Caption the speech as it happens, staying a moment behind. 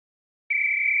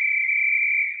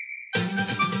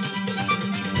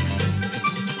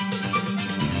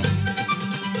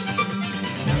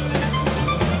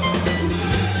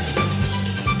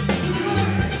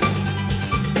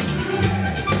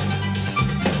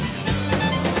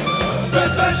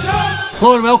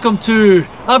Hello and welcome to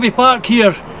Abbey Park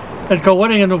here in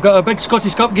Kilwinning, and we've got a big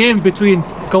Scottish Cup game between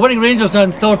Kilwinning Rangers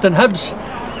and Thornton Hibs,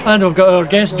 and we've got our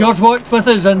guest George Watt with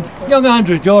us, and young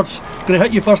Andrew. George, going to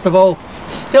hit you first of all.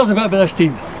 Tell us a bit about this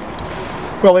team.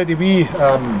 Well, Eddie, we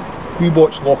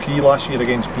watched Lockheed last year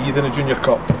against Beith in the Junior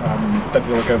Cup. Didn't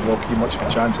really give Lockheed much of a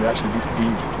chance. They actually beat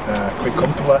Beith quite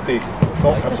comfortably that day.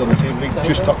 Thought Hibs are in the same league,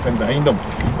 just tucked in behind them.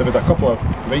 They've had a couple of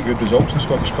very good results in the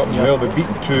Scottish Cup as well. They've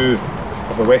beaten two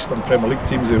of the Western Premier League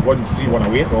teams. They won 3-1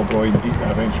 away at Rob Roy and beat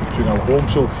Renfrew 2-0 at home.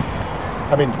 So,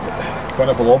 I mean,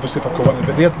 winnable obviously for Kilwinning,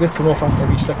 but they're coming off after a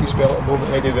wee sticky spell at the moment,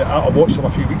 Eddie. I watched them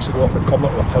a few weeks ago up at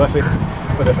Cumnock. They were terrific,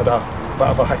 but they've had a bit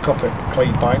of a hiccup at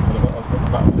Clydebank with a bit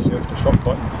of a self-destruct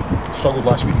button. Struggled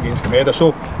last week against the Meadow,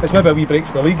 so it's maybe a wee break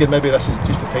for the league, and maybe this is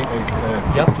just the time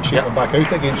to shake them back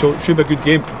out again. So it should be a good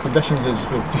game. Conditions, as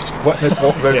we've just witnessed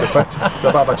walking around the pitch, it's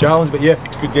a bit of a challenge, but yeah,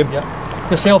 good game.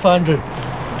 Yourself, Andrew?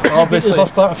 Obviously, the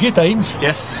bus part a few times.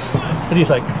 Yes. What do you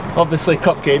think? Obviously,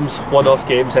 cup games, one-off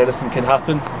games, anything can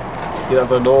happen. You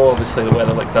never know. Obviously, the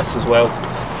weather like this as well.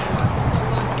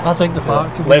 I think the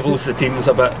park levels the teams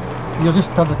a bit. You're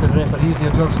just turning to the referees there,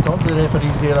 George. Talking to the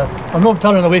referees there. I know I'm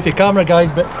turning away from camera,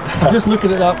 guys, but just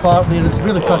looking at that part there, it's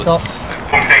really cut up.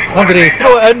 I'm going to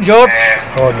throw it in, George.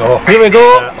 Oh no. Here we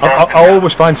go. I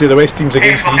always fancy the West teams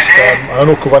against the East. I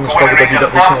know Kilwinning struggled a wee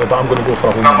bit recently, but I'm going to go for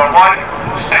a home win.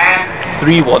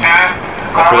 3-1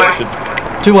 prediction.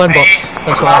 2-1 Bucks.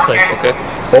 That's what I think. Okay.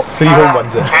 Oh, 3 home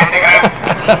wins it.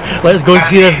 Let's go and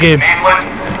see this game.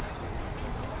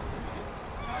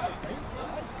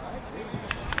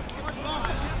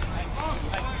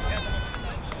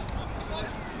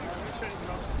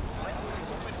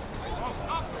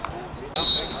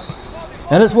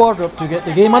 And it's Wardrop to get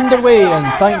the game underway, and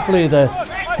thankfully the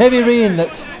heavy rain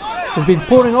that has been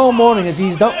pouring all morning has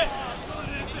eased up,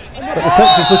 but the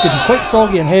pitch is looking quite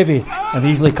soggy and heavy and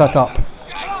easily cut up.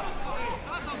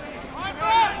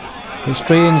 It's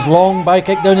Strain's long by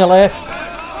kick down the left,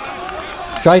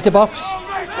 shy to Buffs,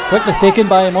 quickly taken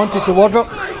by Monty to Wardrop,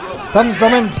 turns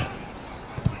Drummond,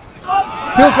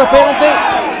 appeals for a penalty.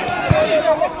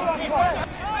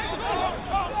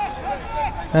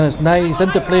 And it's nice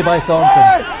interplay by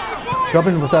Thornton.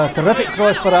 Drummond with a terrific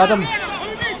cross for Adam.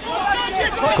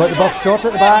 He's got the Buff short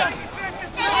at the back.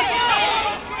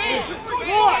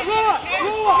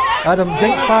 Adam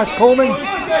jinks past Coleman.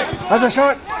 Has a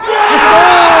shot. It's a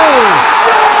goal!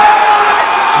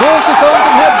 Goal to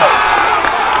Thornton Hibs.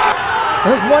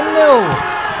 And it's 1-0.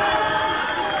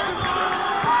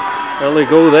 Early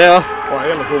goal there. Oh,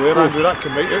 early goal there, Andrew. That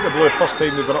came right out the blue the first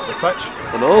time they've been up the pitch.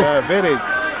 I know.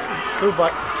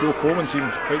 Fullback Joe Coleman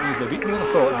seemed quite easily beaten there, I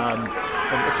thought. And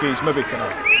okay, he's maybe kind of,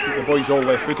 the boy's all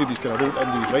left-footed, he's kind of rolled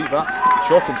into his right back.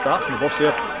 Shocking start from the Buffs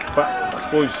there, but I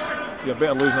suppose you're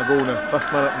better losing a goal in the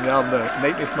 5th minute than you are in the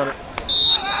 90th minute.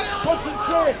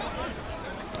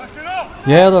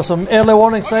 Yeah, there's some early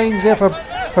warning signs there for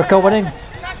Kilwinning.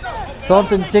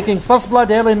 Thornton taking first blood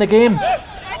early in the game.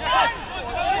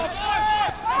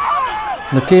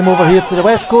 And they came over here to the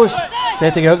west coast,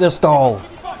 setting out their stall.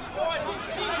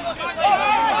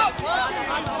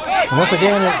 And once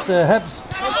again it's Hibs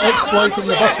exploiting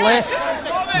the Buffs left.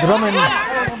 Drummond.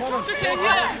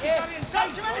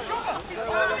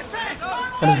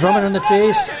 And it's Drummond in the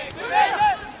chase.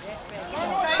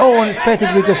 Oh, and it's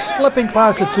Pettigrew just slipping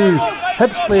past the two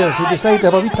Hibs players who decide to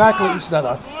have a wee tackle at each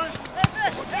other.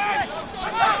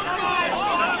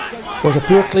 Was a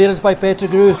poor clearance by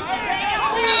Pettigrew.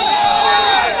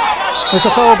 It's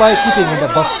a foul by Keating when the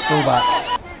Buffs throw back.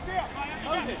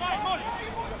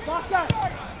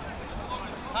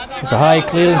 It's a high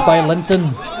clearance by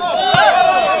Linton.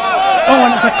 Oh,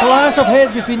 and it's a clash of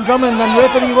heads between Drummond and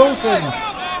referee Wilson.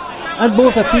 And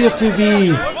both appear to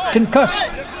be concussed.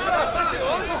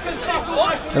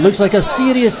 It looks like a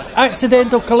serious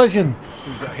accidental collision. So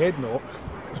he's got a head knock.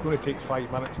 It's going to take 5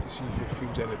 minutes to see if he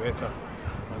feels any better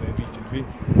and then reconvene.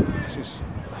 This is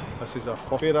a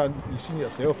first. You've seen it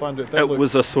yourself, Andrew. It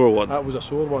was a sore one. That was a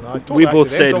sore one. We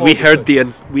both said we heard the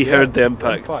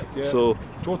impact. Yeah, so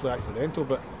totally accidental,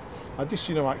 but I just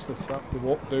seen him actually start to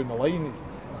walk down the line.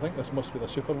 I think this must be the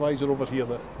supervisor over here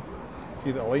that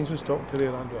see that the linesman's talking to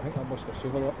there, Andrew. I think that must be a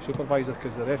supervisor,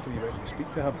 because the referee went to speak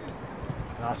to him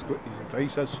and ask what his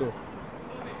advice is. So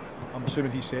I'm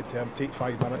assuming he said to him, take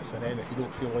 5 minutes, and then if you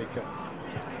don't feel like it,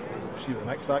 we'll see what the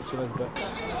next action is. But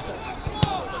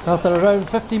after around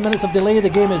 15 minutes of delay, the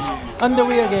game is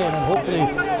underway again, and hopefully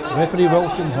referee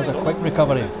Wilson has a quick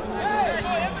recovery.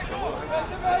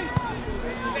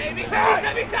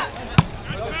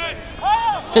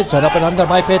 It's an up and under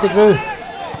by Pettigrew.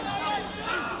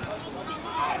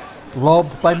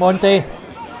 Lobbed by Monty.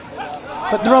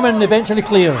 But Drummond eventually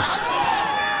clears.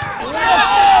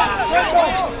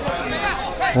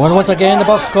 Once again the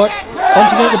Buffs caught,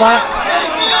 punching at the back.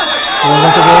 And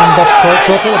once again Buffs caught,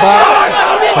 shot at the back.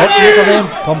 Fortunately for them,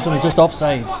 Thompson was just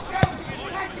offside.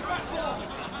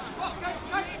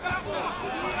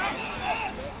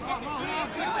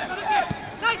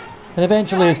 And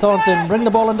eventually Thornton bring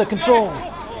the ball under control.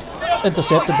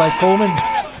 Intercepted by Coleman.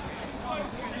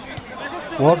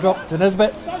 Wardrop to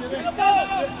Nisbet.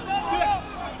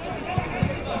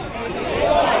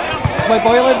 By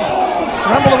Boylan.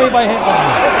 Scrambled away by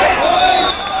Hepburn.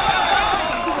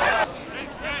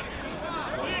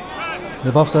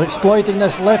 The Buffs are exploiting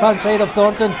this left hand side of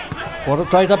Thornton. Wardrop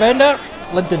tries a bender.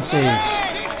 Linton saves.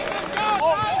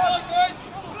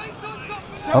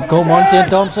 Up go Monty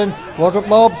and Thompson. Wardrop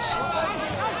lobs.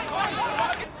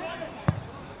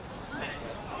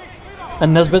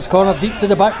 And Nisbet's corner deep to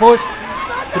the back post.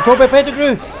 Controlled by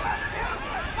Pettigrew.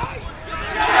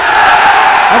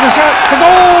 Has a shot to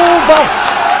goal, Buffs!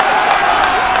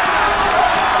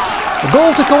 A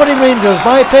goal to Kilwinning Rangers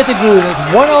by Pettigrew, and it's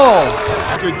 1-all.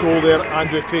 Good goal there,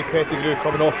 Andrew Craig Pettigrew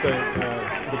coming off the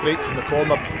break from the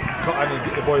corner, cut in and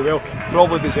beat the boy well.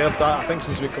 Probably deserved that. I think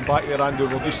since we come back there, Andrew,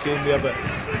 we're just saying there that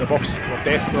the Buffs were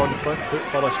definitely on the front foot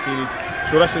for this period.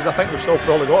 So this is, I think we've still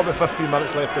probably got about 15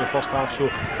 minutes left in the first half, so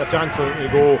it's a chance to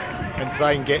go and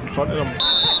try and get in front of them.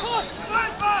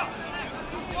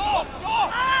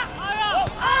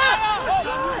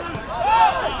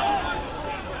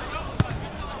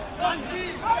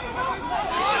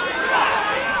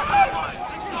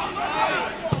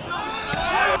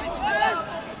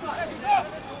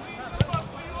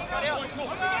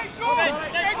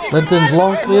 Linton's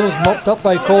long clearance mopped up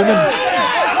by Coleman.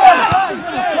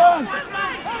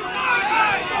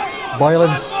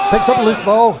 Boylan picks up a loose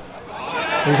ball.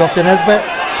 Goes off to Nisbet.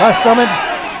 Past Drummond.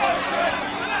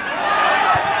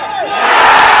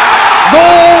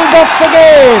 Goal, Buffs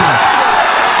again!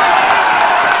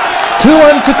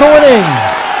 2-1 to Kilwinning.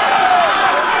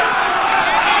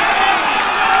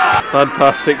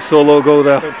 Fantastic solo goal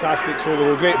there. Fantastic solo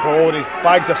goal, great ball, and his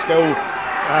bags of skill.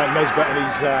 Nisbet, and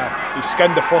he's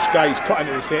skinned the first guy, he's cut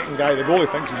into the second guy. The goalie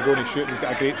thinks he's going to shoot, and he's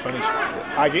got a great finish.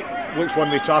 Looks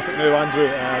one-way traffic now, Andrew.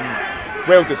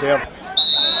 Well deserved.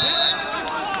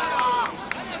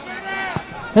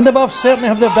 And the Buffs certainly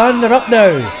have their down, they're up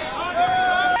now.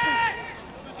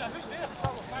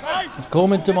 It's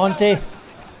Coleman to Monty.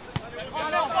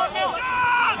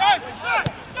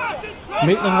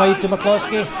 Maitland wide to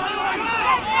McCloskey.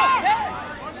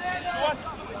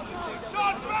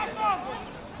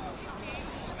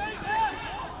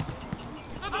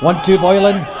 1-2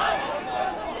 Boylan.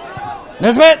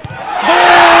 Nisbet! Goal,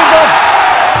 Buffs!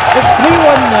 It's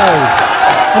 3-1 now.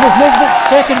 And it's Nisbet's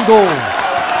second goal.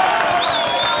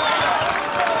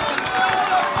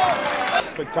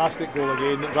 Fantastic goal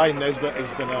again. Ryan Nisbet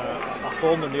has been a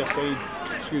thorn in their side,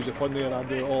 excuse the pun there,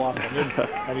 Andrew, all afternoon.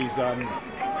 And he's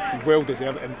well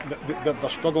deserved, and they're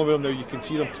struggling with him now. You can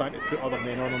see them trying to put other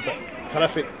men on him, but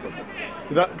terrific.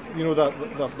 That, you know,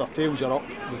 their tails are up.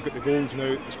 They've got the goals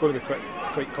now. It's going to be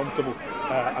quite comfortable.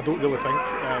 I don't really think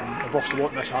the Buffs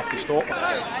want this half to stop.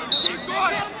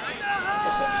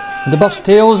 The Buffs'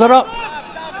 tails are up.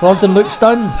 Thornton looks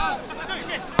stunned.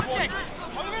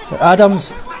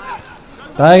 Adams,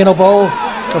 diagonal ball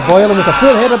for Boylan with a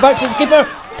poor header back to his keeper.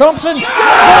 Thompson,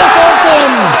 goal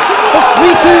Thornton. It's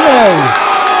 3-2 now.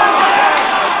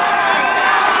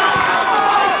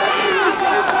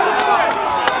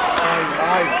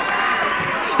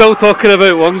 Still talking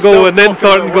about one goal, and then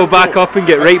Thornton go back up and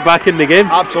get right back in the game.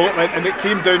 Absolutely, and it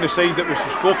came down the side that we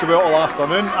spoke about all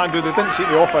afternoon. Andrew, they didn't seem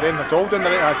to offer anything at all down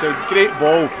the right hand side. Great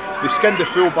ball, they skinned the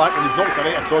full back and he's knocked it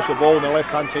right across the ball, and the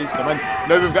left hand side's come in.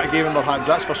 Now we've got a game in their hands,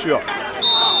 that's for sure.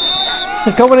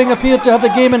 The Kilwinning appeared to have the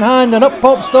game in hand, and up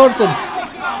pops Thornton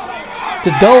to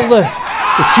dull the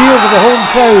cheers of the home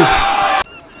crowd.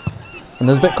 And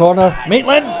Nisbet corner,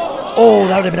 Maitland! Oh,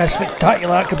 that would have been a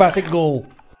spectacular acrobatic goal.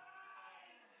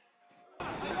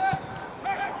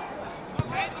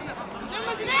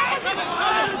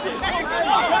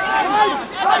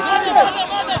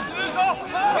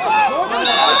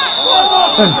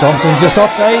 And Thompson's just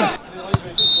offside.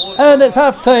 And it's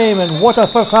half time, and what a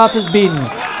first half has been.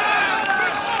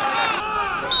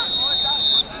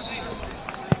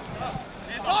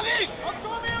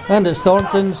 And it's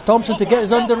Thompson to get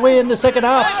us underway in the second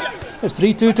half. It's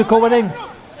 3-2 to Kilwinning.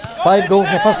 5 goals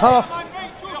in the first half.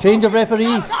 Change of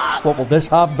referee. What will this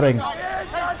half bring?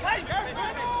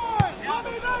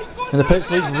 And the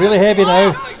pitch looks really heavy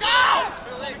now.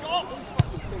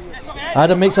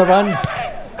 Adam makes a run.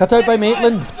 Cut out by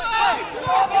Maitland.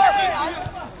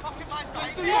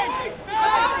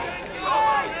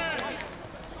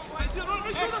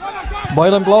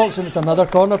 Boylan blocks, and it's another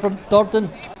corner from Thornton.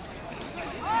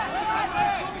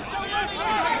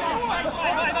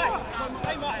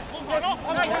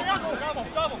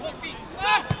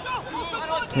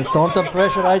 It's Thornton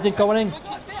pressurising Kilwinning,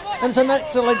 and it's an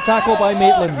excellent tackle by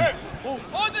Maitland.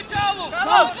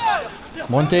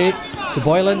 Monty to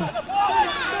Boylan,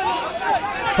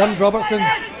 turns Robertson,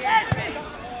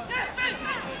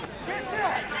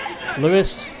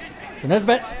 Lewis to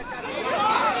Nisbet.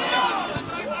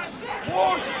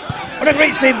 What a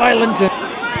great save by Linton.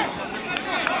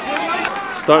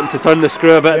 Starting to turn the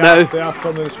screw a bit now. They are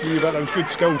turning the screw a bit. There was good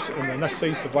skills on this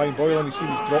side for Brian Boylan. You see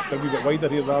he's dropped a wee bit wider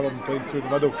here rather than playing through the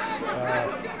middle.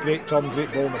 Great turn,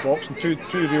 great ball in the box, and two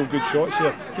real good shots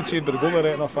here. Good save by the goalie,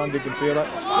 right enough, and they've been fair.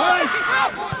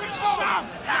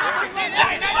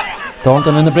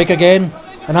 Thornton in the break again,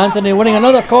 and Anthony winning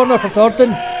another corner for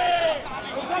Thornton.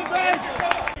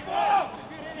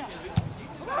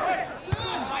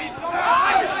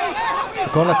 The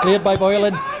corner cleared by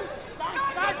Boylan.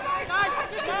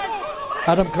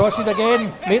 Adam crosses it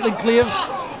again, Maitland clears.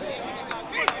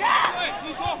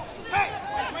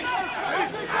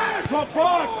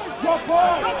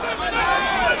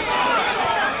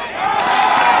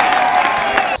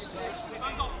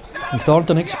 And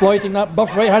Thornton exploiting that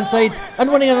buff right hand side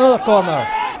and winning another corner.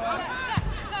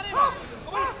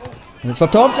 And it's for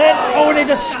Thompson. Oh, and he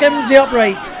just skims the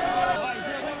upright.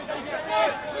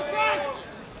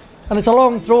 And it's a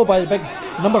long throw by the big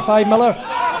number 5 Miller,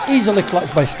 easily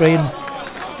clutched by Strain.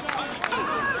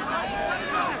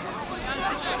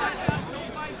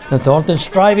 And Thornton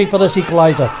striving for this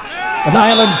equaliser. And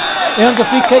Ireland earns a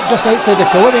free kick just outside the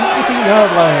Kilwinning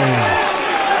 18-yard line.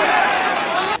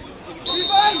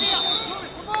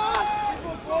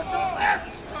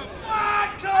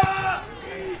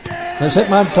 And it's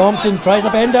hitman Thompson, tries a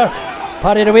bender,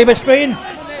 parried away by Strain.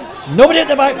 Nobody at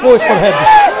the back post for Hibs.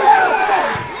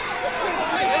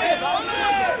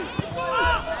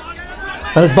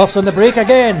 And his Buffs on the break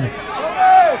again.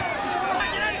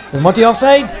 Is Monty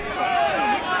offside?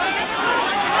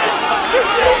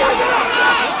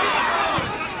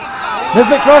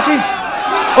 Nisbet crosses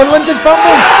on Linton,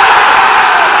 fumbles,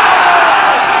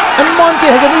 and Monty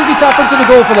has an easy tap into the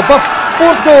goal for the Buffs'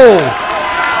 4th goal,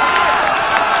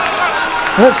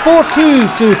 and it's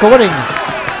 4-2 to Kilwinning.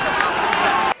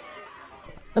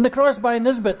 And the cross by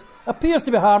Nisbet appears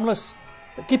to be harmless,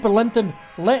 but keeper Linton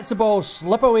lets the ball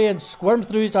slip away and squirm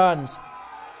through his hands,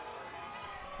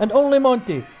 and only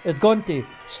Monty is going to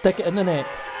stick it in the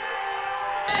net.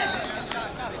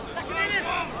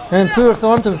 And poor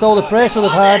Thornton, with all the pressure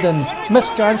they've had and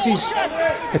missed chances,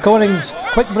 the Kilwinning's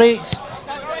quick breaks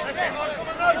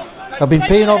have been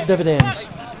paying off dividends.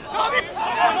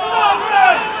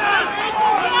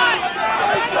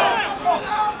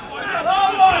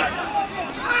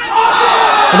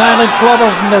 And Ireland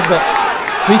clobbers Nisbet.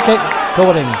 Free kick,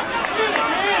 Kilwinning.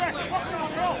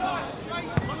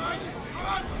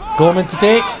 Gorman to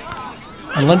take,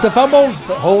 and Linton fumbles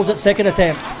but holds at second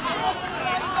attempt.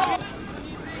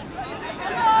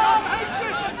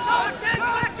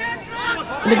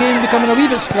 And the game becoming a wee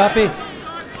bit scrappy,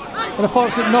 and a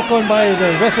fortunate knock on by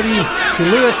the referee to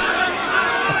Lewis.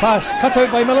 A pass cut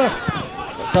out by Miller,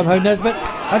 but somehow Nisbet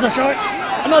has a shot.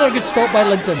 Another good stop by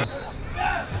Linton.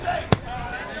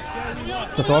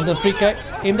 It's a Thornton free kick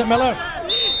aimed at Miller.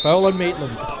 Foul on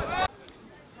Maitland.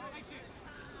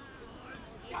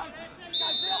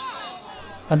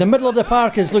 And the middle of the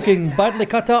park is looking badly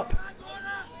cut up.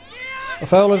 A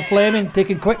foul on Fleming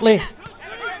taken quickly.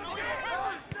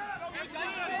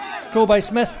 Throw by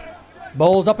Smith.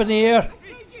 Ball's up in the air.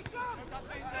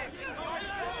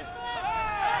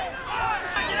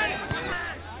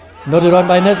 Nodded on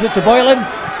by Nisbet to Boylan.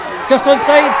 Just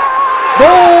onside.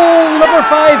 Goal number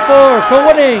 5 for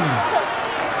Kilwinning.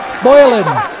 Boylan.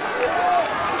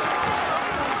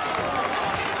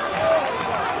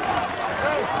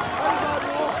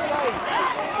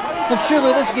 And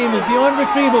surely this game is beyond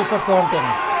retrieval for Thornton.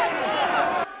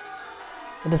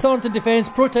 And the Thornton defence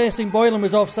protesting Boylan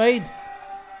was offside.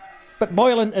 But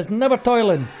Boylan is never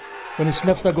toiling when he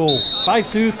sniffs a goal.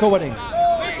 5-2 Kilwinning.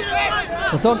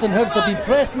 The Thornton Hibs have been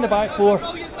pressing the back 4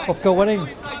 of Kilwinning,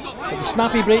 but the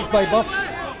snappy breaks by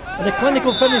Buffs and the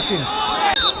clinical finishing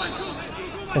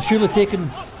has surely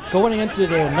taken Kilwinning into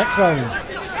the next round.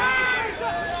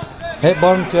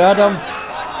 Hepburn to Adam.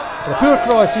 A poor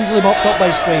cross easily mopped up by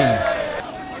Strain.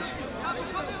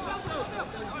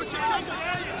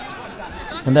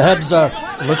 And the Hibs are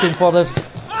looking for this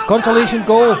consolation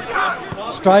goal,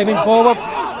 striving forward.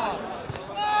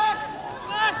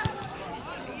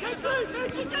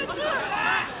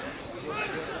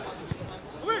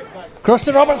 Cross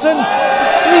to Robertson,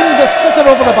 screams a sitter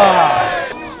over the bar.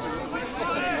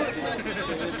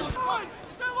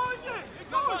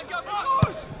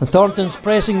 Thornton's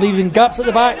pressing, leaving gaps at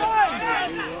the back.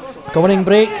 Kilwinning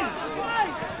break.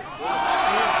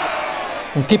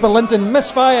 And keeper Linton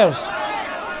misfires.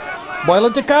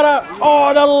 Boylan to Curra. Oh,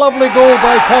 and a lovely goal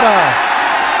by Curra.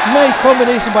 Nice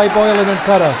combination by Boylan and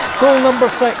Curra. Goal number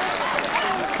 6.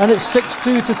 And it's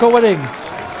 6-2 to Kilwinning.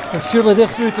 And surely they're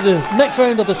through to the next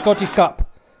round of the Scottish Cup.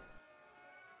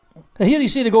 And here you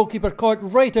see the goalkeeper caught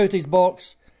right out his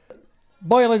box.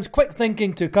 Boylan's quick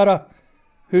thinking to Curra,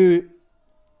 who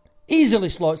easily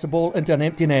slots the ball into an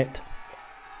empty net.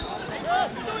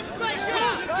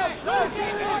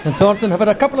 And Thornton have had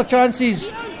a couple of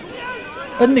chances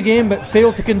in the game but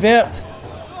failed to convert.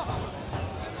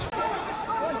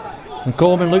 And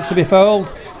Coleman looks to be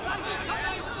fouled.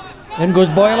 In goes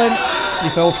Boylan. He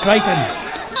fouls Crichton.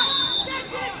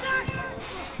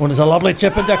 Oh, there's a lovely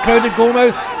chip into a crowded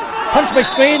goalmouth. Punch by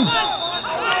Strain.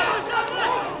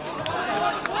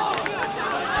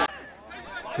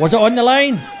 Was it on the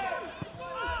line?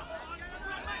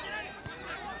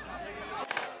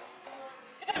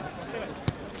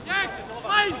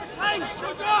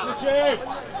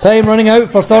 Time running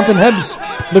out for Thornton Hibs,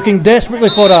 looking desperately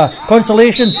for a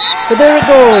consolation, but there it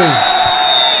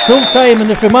goes. Full time in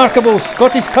this remarkable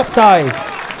Scottish Cup tie,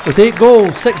 with 8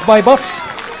 goals, 6 by Buffs,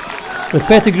 with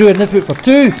Pettigrew and Nisbet for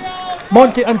 2,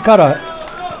 Monty and Curra,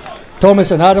 Thomas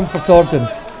and Adam for Thornton.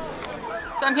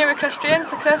 So I'm here with Chris Strain.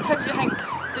 So Chris, how do you think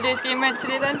today's game went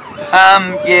today then?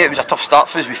 Yeah, it was a tough start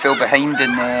for us. We fell behind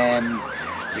and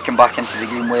we came back into the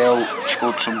game well,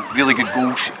 scored some really good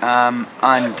goals, and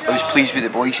I was pleased with the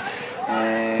boys.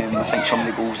 I think some of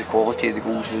the goals, the quality of the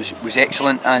goals was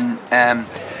excellent, and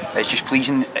it's just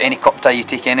pleasing. Any cup tie you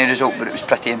take any result, but it was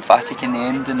pretty emphatic in the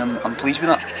end, and I'm pleased with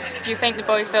that. Do you think the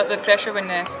boys felt the pressure when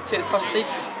they took the first lead?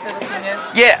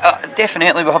 Yeah,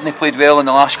 definitely. We haven't played well in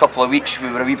the last couple of weeks. We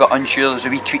were a wee bit unsure. There's a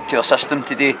wee tweak to our system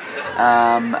today,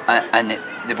 and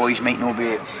the boys might not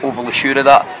be overly sure of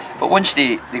that. But once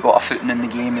they got a footing in the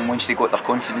game, and once they got their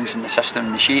confidence in the system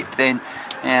and the shape, then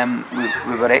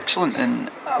we were excellent, and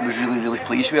I was really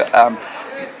pleased with it.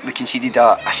 We conceded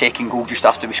a second goal just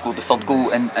after we scored the third goal,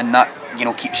 and that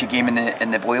keeps the game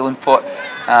in the boiling pot.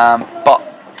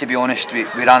 But to be honest, we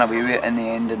ran away with it in the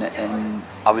end, and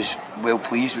I was well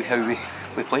pleased with how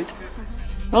we played.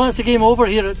 Well, it's a game over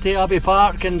here at Abbey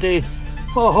Park, and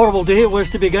what a horrible day it was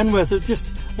to begin with. It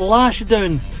just lashed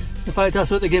down. In fact, I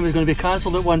thought the game was going to be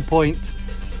cancelled at one point,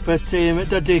 but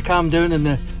it did calm down and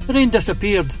the rain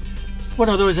disappeared. One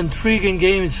of those intriguing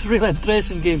games, really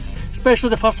interesting games,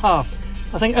 especially the first half.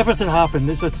 I think everything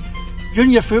happened.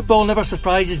 Junior football never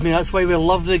surprises me, that's why we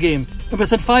love the game. And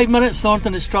within 5 minutes,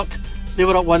 Thornton had struck, they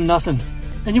were up 1-0.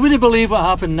 And you wouldn't believe what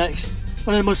happened next.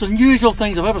 One of the most unusual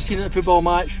things I've ever seen in a football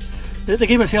match. The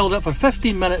game was held up for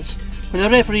 15 minutes when the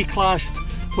referee clashed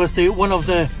with one of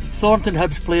the Thornton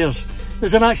Hibs players. It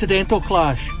was an accidental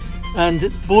clash,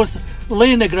 and both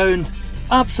lay on the ground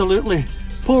absolutely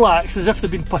poleaxed as if they'd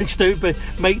been punched out by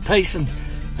Mike Tyson.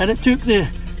 And it took the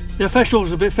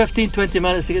officials about 15-20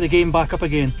 minutes to get the game back up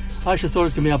again. I actually thought it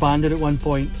was going to be abandoned at one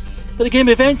point. But the game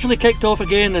eventually kicked off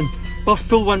again, and Buffs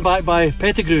pulled one back by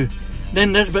Pettigrew.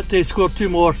 Then Nisbet scored 2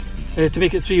 more to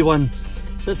make it 3-1.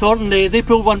 But Thornton, they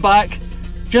pulled one back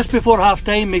just before half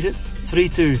time, made it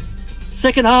 3-2.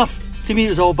 Second half, to me, it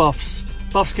was all Buffs.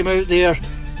 Buffs came out there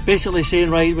basically saying,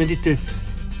 right, we need to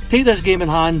take this game in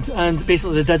hand, and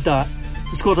basically they did that.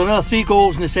 They scored another 3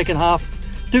 goals in the second half,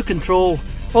 took control,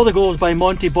 all the goals by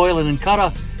Monty, Boylan and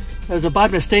Curra. It was a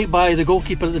bad mistake by the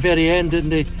goalkeeper at the very end,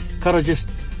 and Curra just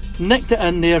nicked it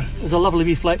in there. It was a lovely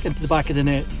wee flick into the back of the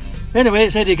net. Anyway,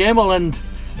 it's Eddie Gemmell and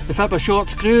the Fitba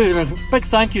Shorts crew, and a big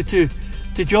thank you to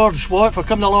George Watt for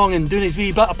coming along and doing his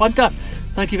wee bit of punter.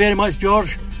 Thank you very much,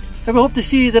 George, and we hope to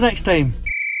see you the next time.